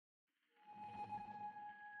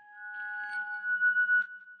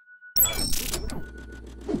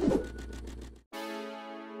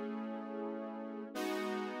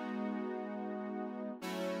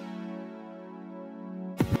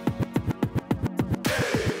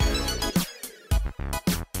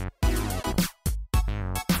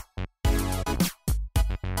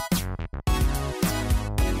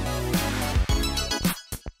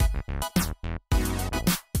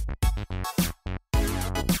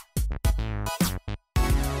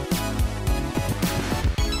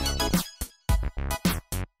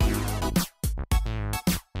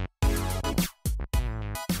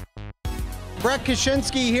Brett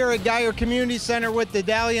Kaczynski here at Geyer Community Center with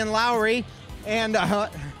Dedalian Lowry and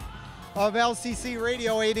of LCC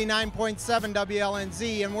Radio 89.7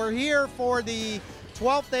 WLNZ, and we're here for the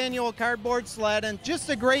 12th annual cardboard sled, and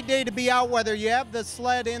just a great day to be out whether you have the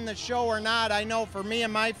sled in the show or not. I know for me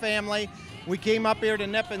and my family, we came up here to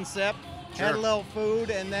Nip and Sip, had a little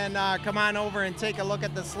food, and then come on over and take a look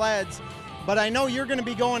at the sleds. But I know you're going to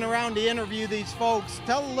be going around to interview these folks.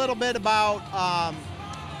 Tell a little bit about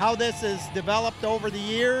how this has developed over the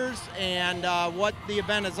years and what the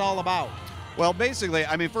event is all about. Well, basically,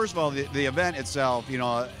 I mean, first of all, the event itself, you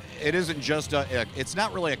know, it isn't just it's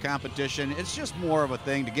not really a competition. It's just more of a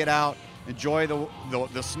thing to get out, enjoy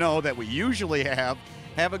the snow that we usually have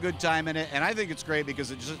a good time in it. And I think it's great because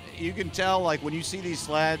it just, you can tell, like, when you see these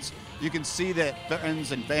sleds, you can see that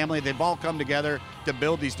friends and family, they've all come together to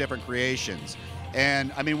build these different creations.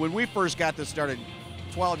 And I mean, when we first got this started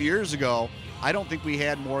 12 years ago, I don't think we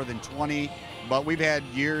had more than 20, but we've had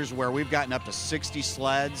years where we've gotten up to 60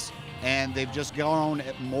 sleds, and they've just gone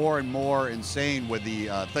more and more insane with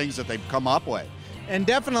the things that they've come up with. And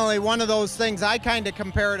definitely one of those things, I kind of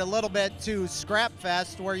compare it a little bit to Scrap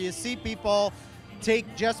Fest, where you see people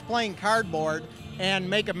take just plain cardboard and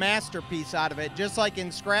make a masterpiece out of it. Just like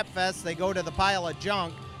in Scrap Fest, they go to the pile of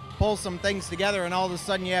junk, pull some things together, and all of a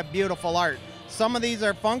sudden you have beautiful art. Some of these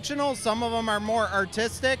are functional, some of them are more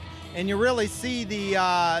artistic, and you really see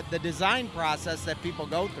the design process that people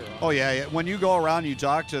go through. Oh yeah, when you go around and you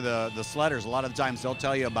talk to the sledders, a lot of times they'll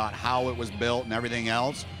tell you about how it was built and everything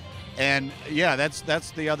else. And yeah,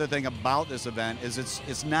 that's the other thing about this event is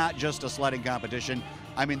it's not just a sledding competition.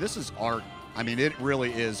 I mean, this is art. I mean, it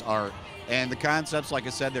really is art. And the concepts, like I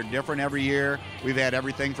said, they're different every year. We've had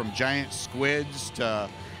everything from giant squids to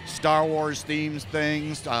Star Wars themed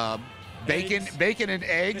things, bacon and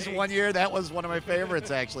eggs one year. That was one of my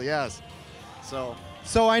favorites, actually, yes.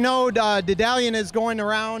 So I know Dedalian is going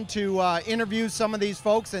around to interview some of these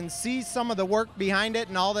folks and see some of the work behind it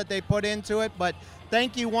and all that they put into it. But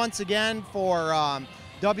thank you once again for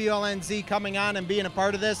WLNZ coming on and being a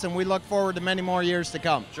part of this, and we look forward to many more years to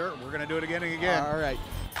come. Sure, we're going to do it again and again. All right.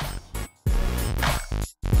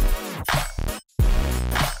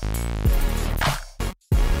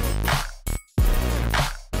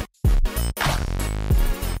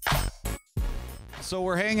 So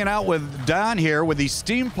we're hanging out with Don here with the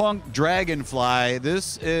Steampunk Dragonfly.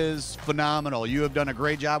 This is phenomenal. You have done a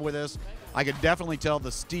great job with this. I could definitely tell the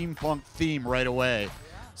steampunk theme right away.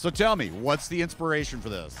 So tell me, what's the inspiration for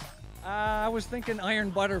this? I was thinking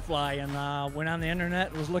Iron Butterfly, and went on the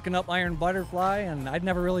internet and was looking up Iron Butterfly, and I'd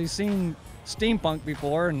never really seen steampunk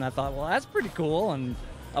before, and I thought, well, that's pretty cool, and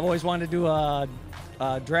I've always wanted to do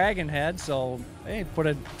a dragon head, so hey, put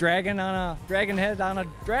a dragon head on a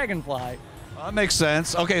dragonfly. That makes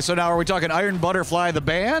sense. Okay, so now are we talking Iron Butterfly, the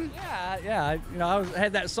band? Yeah. You know, I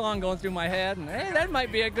had that song going through my head, and hey, that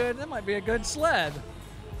might be a good sled.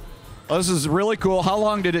 Oh, this is really cool. How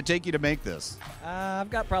long did it take you to make this?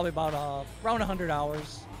 I've got probably about around 100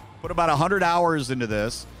 hours. Put about 100 hours into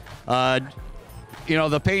this. You know,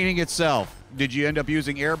 the painting itself. Did you end up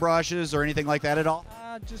using airbrushes or anything like that at all?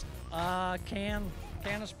 Just can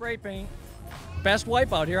of spray paint. Best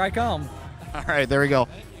Wipeout. Here I come. All right, there we go.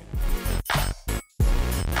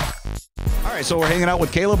 All right, so we're hanging out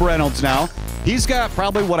with Caleb Reynolds now. He's got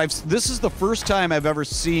probably this is the first time I've ever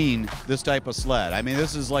seen this type of sled. I mean,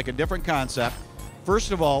 this is like a different concept.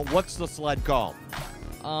 First of all, what's the sled called?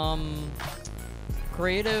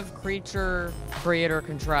 Creative Creature Creator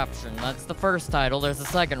Contraption. That's the first title. There's a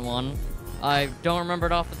second one. I don't remember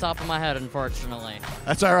it off the top of my head, unfortunately.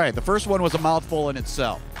 That's all right. The first one was a mouthful in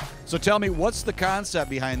itself. So tell me, what's the concept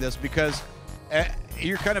behind this? Because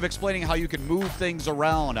you're kind of explaining how you can move things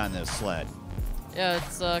around on this sled. Yeah,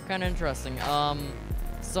 it's kind of interesting.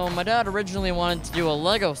 So my dad originally wanted to do a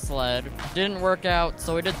Lego sled. Didn't work out,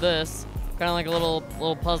 so we did this, kind of like a little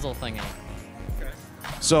puzzle thingy. Okay.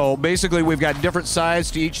 So basically, we've got different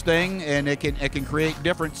sides to each thing, and it can create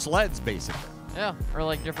different sleds, basically. Yeah, or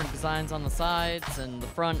like different designs on the sides, and the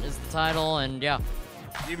front is the title, and yeah.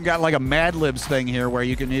 You even got like a Mad Libs thing here where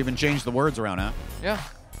you can even change the words around, huh? Yeah.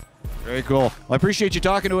 Very cool. Well, I appreciate you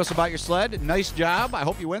talking to us about your sled. Nice job. I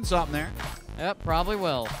hope you win something there. Yep, probably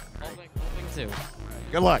will. Hoping to.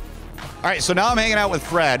 Good luck. All right, so now I'm hanging out with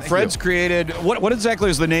Fred. Fred's created, what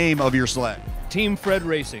exactly is the name of your sled? Team Fred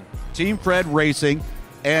Racing. Team Fred Racing.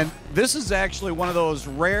 And this is actually one of those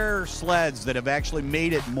rare sleds that have actually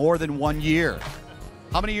made it more than 1 year.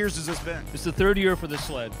 How many years has this been? It's the third year for this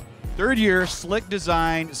sled. Third year, slick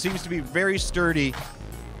design, seems to be very sturdy.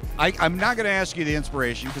 I'm not going to ask you the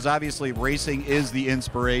inspiration because obviously racing is the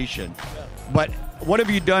inspiration. Yeah. But what have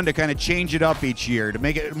you done to kind of change it up each year to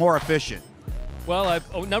make it more efficient? Well,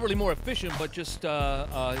 not really more efficient, but just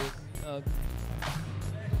the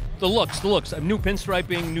looks. New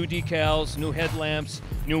pinstriping, new decals, new headlamps,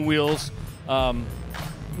 new wheels,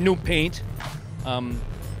 new paint.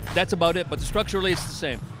 That's about it, but structurally it's the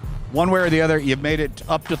same. One way or the other, you've made it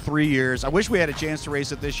up to 3 years. I wish we had a chance to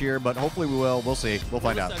race it this year, but hopefully we will. We'll see. We'll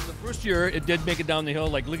find out. The first year, it did make it down the hill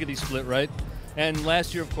like lickety-split, right? And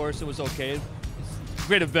last year, of course, it was okay. It's a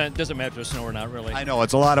great event. Doesn't matter if there's snow or not, really. I know.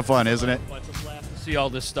 It's a lot of fun, isn't it? It's a blast to see all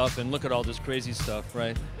this stuff and look at all this crazy stuff,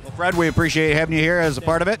 right? Well, Fred, we appreciate having you here as a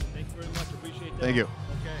part of it. Thank you very much. Appreciate that. Thank you.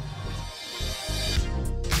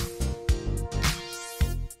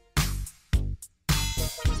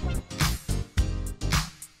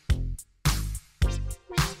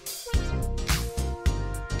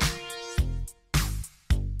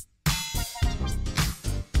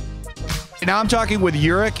 Now I'm talking with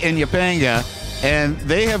Yurik and Yapanga, and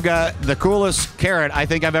they have got the coolest carrot I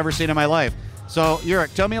think I've ever seen in my life. So,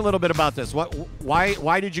 Yurik, tell me a little bit about this.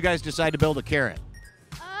 Why did you guys decide to build a carrot?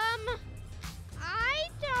 I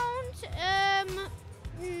don't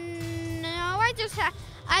no, I just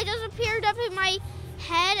appeared up in my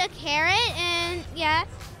head a carrot, and yeah,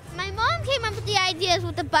 my mom came up with the ideas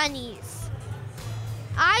with the bunnies.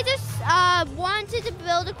 I just wanted to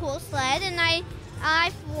build a cool sled, and I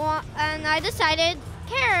decided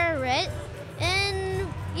carrot, and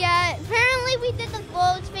yeah, apparently we did the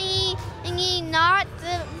vote thingy, not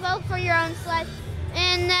the vote for your own sled,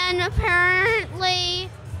 and then apparently,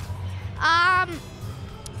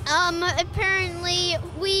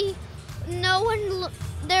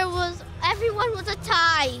 everyone was a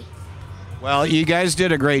tie. Well, you guys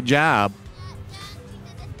did a great job.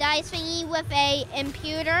 Dice thingy with a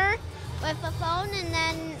computer, with a phone, and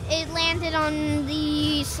then it landed on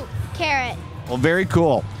the carrot. Well, very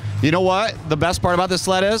cool. You know what the best part about this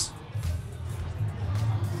sled is?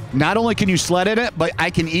 Not only can you sled in it, but I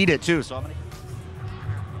can eat it too. So I'm gonna...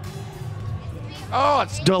 Oh,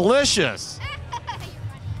 it's delicious.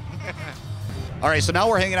 All right, so now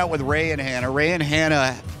we're hanging out with Ray and Hannah. Ray and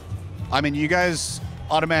Hannah, I mean, you guys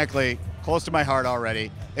automatically close to my heart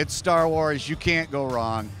already. It's Star Wars. You can't go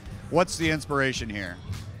wrong. What's the inspiration here?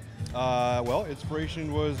 Well,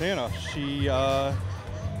 inspiration was Hannah. She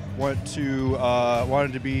wanted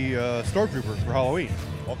to be a stormtrooper for Halloween.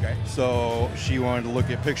 Okay. So she wanted to look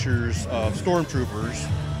at pictures of stormtroopers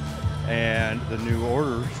and the New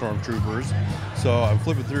Order stormtroopers. So I'm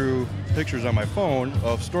flipping through pictures on my phone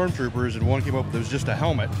of stormtroopers, and one came up with, it was just a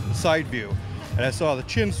helmet, a side view. And I saw the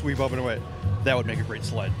chin sweep up, and I went, that would make a great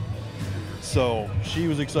sled. So she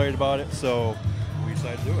was excited about it, so we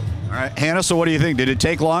decided to do it. All right, Hannah, so what do you think? Did it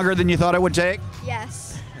take longer than you thought it would take?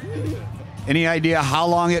 Yes. Any idea how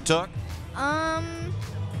long it took?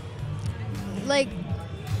 Like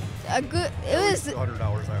it was 100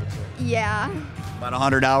 hours, I would say. Yeah. About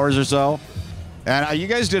 100 hours or so. And you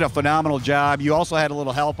guys did a phenomenal job. You also had a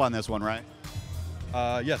little help on this one, right?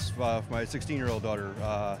 Yes, my 16-year-old daughter,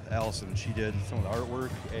 Allison, she did some of the artwork,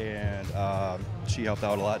 and she helped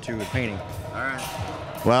out a lot too with painting. All right.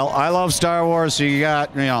 Well, I love Star Wars, so you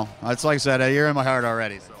got, it's like I said, you're in my heart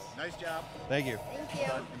already. So nice job. Thank you. Thank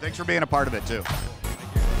you. And thanks for being a part of it too.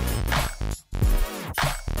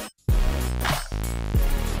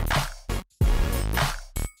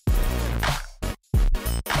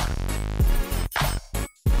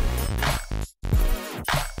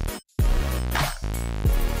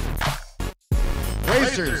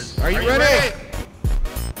 Racers, are you ready?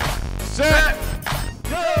 Set,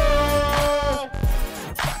 go!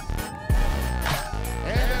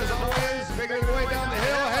 And as always, making your way down the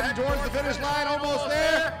hill, heading towards the finish line, almost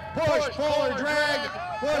there. Push, pull, or drag.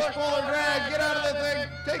 Push, pull, or drag. Get out of the thing.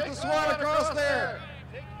 Take the swan across there.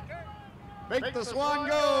 Make the swan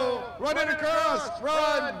go. Run it across.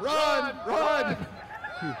 Run, run, run.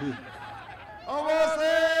 Almost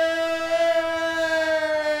there.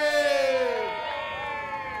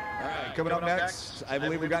 Coming up next, I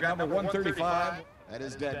believe we got number 135. That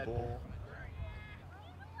is Deadpool.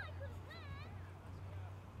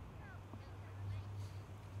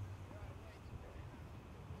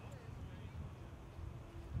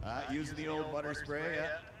 Using the old butter spray,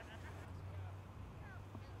 yeah.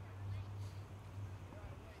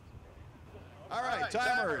 All right,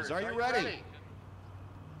 timers, are you ready?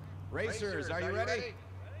 Racers, are you ready?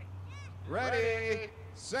 Ready,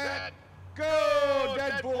 set, go!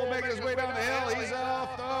 Deadpool making his way down the hill. He's off.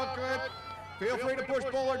 Oh, good. Feel free to push,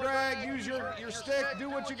 pull, or drag. Use your stick. Do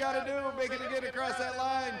what you got to do. Make it to get across that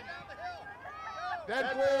line.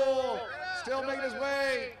 Deadpool still making his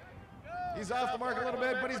way. He's off the mark a little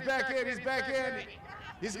bit, but he's back in. He's back in.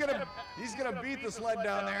 He's gonna beat the sled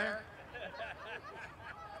down there.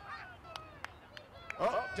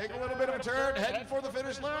 Oh, take a little bit of a turn, heading for the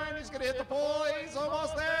finish line. He's going to hit the pole. He's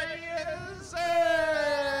almost there. He is saved.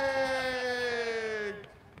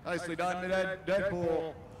 Nicely done,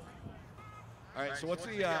 Deadpool. All right, so what's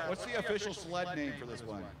the official sled name for this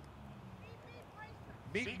one?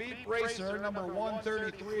 Beep Beep Racer, number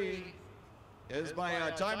 133. Is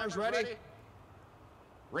my timers ready?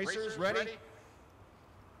 Racers ready?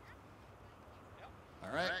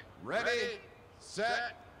 All right, ready,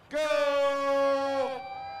 set, go!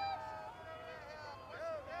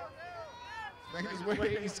 Making his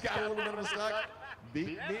way, he's got a little bit of a stuck.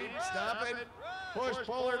 Beep, beep, stop it. Push,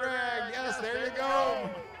 pull, or drag. Yes, there you go.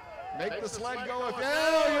 Make the sled go with, oh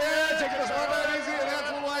yeah, taking this one that easy, and that's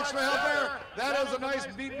a little extra help there. That is a nice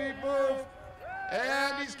beep, beep move.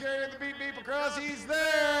 And he's carrying the beep, beep across. He's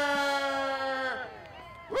there.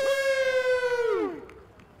 Woo!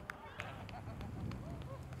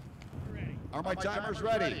 Are my timers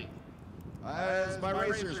ready? Is my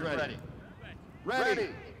racers ready?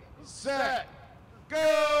 Ready, set, go!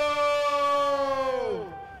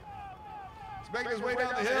 He's making his way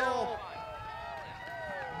down the hill.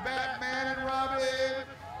 Batman and Robin.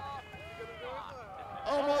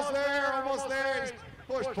 Almost there, almost there. He's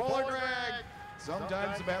push, pull, or drag.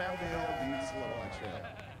 Sometimes the Batmobile needs a little extra.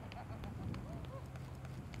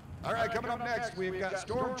 All right, coming up next, we've got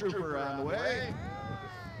Stormtrooper on the way.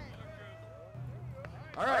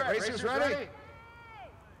 All right, racers ready?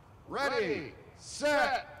 Ready,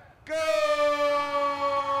 set, go!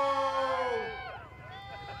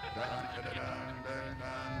 Dun, dun, dun, dun,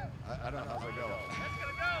 dun. I don't know how to go.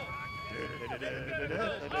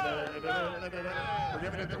 We're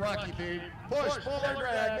giving it the Rocky theme. Push, pull, or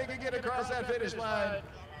drag. They can get across that finish line.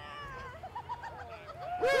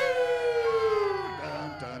 Woo!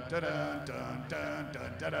 Dun, dun, dun, dun, dun,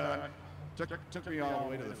 dun, dun, dun. Took me all the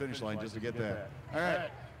way to the finish line just to get that. All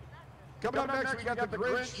right. Coming up next, we got the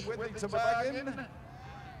Grinch with the toboggan.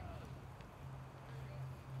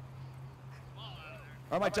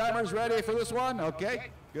 Are my timers ready for this one?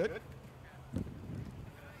 Okay, good.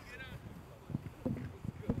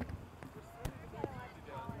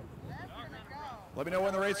 Let me know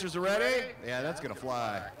when the racers are ready. Yeah, that's going to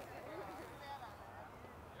fly.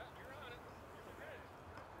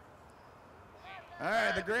 All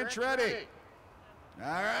right, the Grinch ready.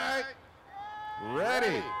 All right.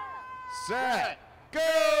 Ready, set, go!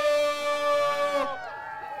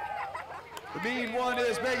 The mean one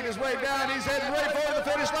is making his way down. He's heading right for the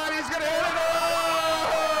finish line. He's going to hit it.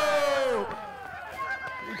 Oh!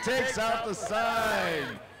 He takes out the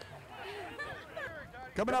sign.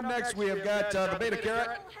 Coming up next, we have got the Beta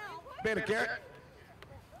Carrot. Beta Carrot.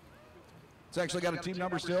 It's actually got a team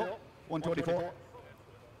number still, 124.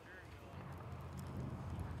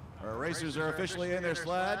 Our racers are officially in their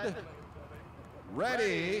sled.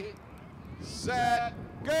 Ready, set,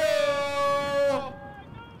 go!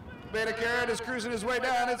 Beta Carrot is cruising his way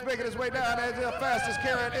down. It's making his way down. It's the fastest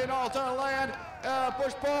carrot in all Thailand.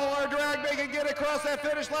 Push, pull, or drag. Make it get across that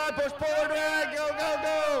finish line. Push, pull, or drag. Go, go,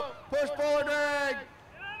 go. Push, pull, or drag.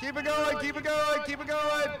 Keep it going, keep it going, keep it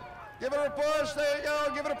going. Give it a push. There you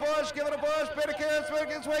go. Give it a push, give it a push. Beta Carrot's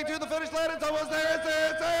making its way to the finish line. It's almost there. It's there,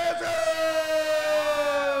 it's there, it's there.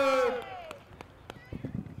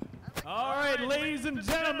 All right, ladies and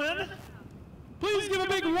gentlemen, please give a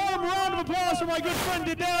big warm round of applause for my good friend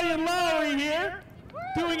Dedalian Lowry here,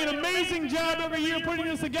 doing an amazing job every year putting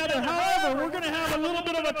this together. However, we're going to have a little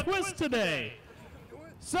bit of a twist today.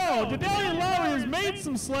 So, Dedalian Lowry has made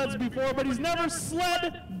some sleds before, but he's never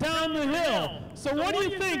sled down the hill. So what do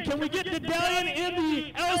you think? Can we get Dedalian in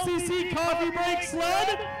the LCC coffee break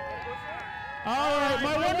sled? All right,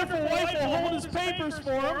 my wonderful wife will hold his papers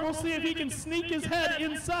for him. We'll see if he can sneak his head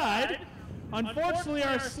inside. Unfortunately,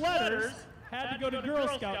 our sledders had to go to Girl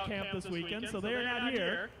Scout camp this weekend, so they're not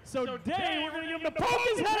here. So today, we're going to get him to poke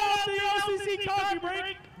his head out the LCC coffee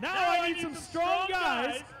break. Now I need some strong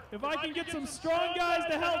guys. If I can get some strong guys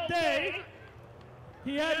to help Day.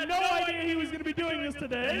 He had no idea he was going to be doing this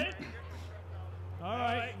today. All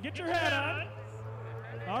right, get your hat on.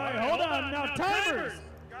 All right, hold on. Now, timers.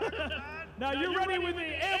 Now, you're ready with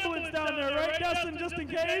the ambulance down there, right, Dustin, just in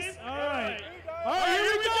case? All right. All right,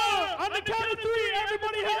 here we go. On the count of three,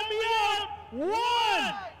 everybody help me out. 1,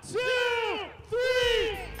 2,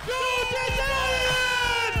 3, go,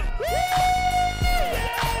 Dedalian! Woo!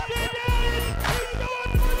 Yeah, Dedalian! He's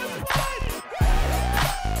going for the sled!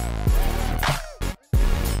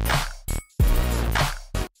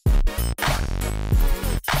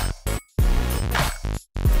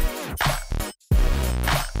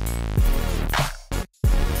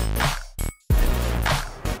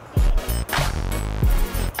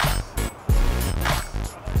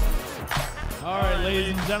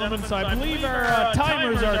 gentlemen. So I believe our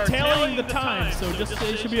timers are tallying the time. So just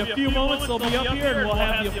it should be a few moments. They'll be up here, and we'll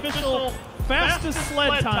have the official fastest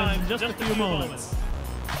sled times in just a few moments.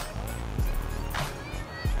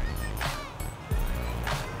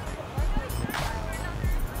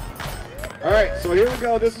 All right, so here we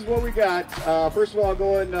go. This is what we got. First of all,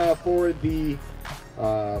 going for the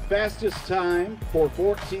fastest time for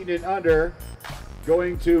 14 and under,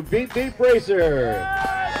 going to Beep Beep Racer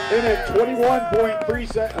in at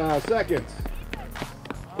 21.3 seconds.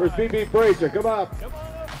 Where's Beep Beep Racer? Come up.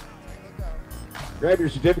 Grab your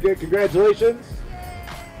certificate. Congratulations.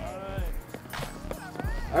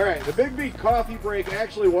 All right, the Big Beat Coffee Break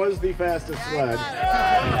actually was the fastest sled.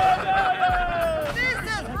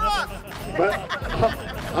 But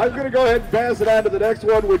I'm going to go ahead and pass it on to the next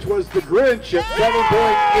one, which was the Grinch at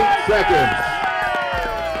 7.8 seconds.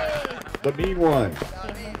 The mean one.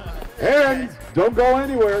 And don't go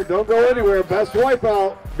anywhere. Don't go anywhere. Best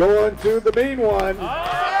wipeout going to the mean one.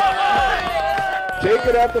 Take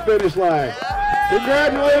it up the finish line.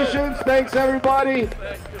 Congratulations. Thanks, everybody.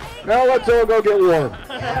 Now let's all go get warm.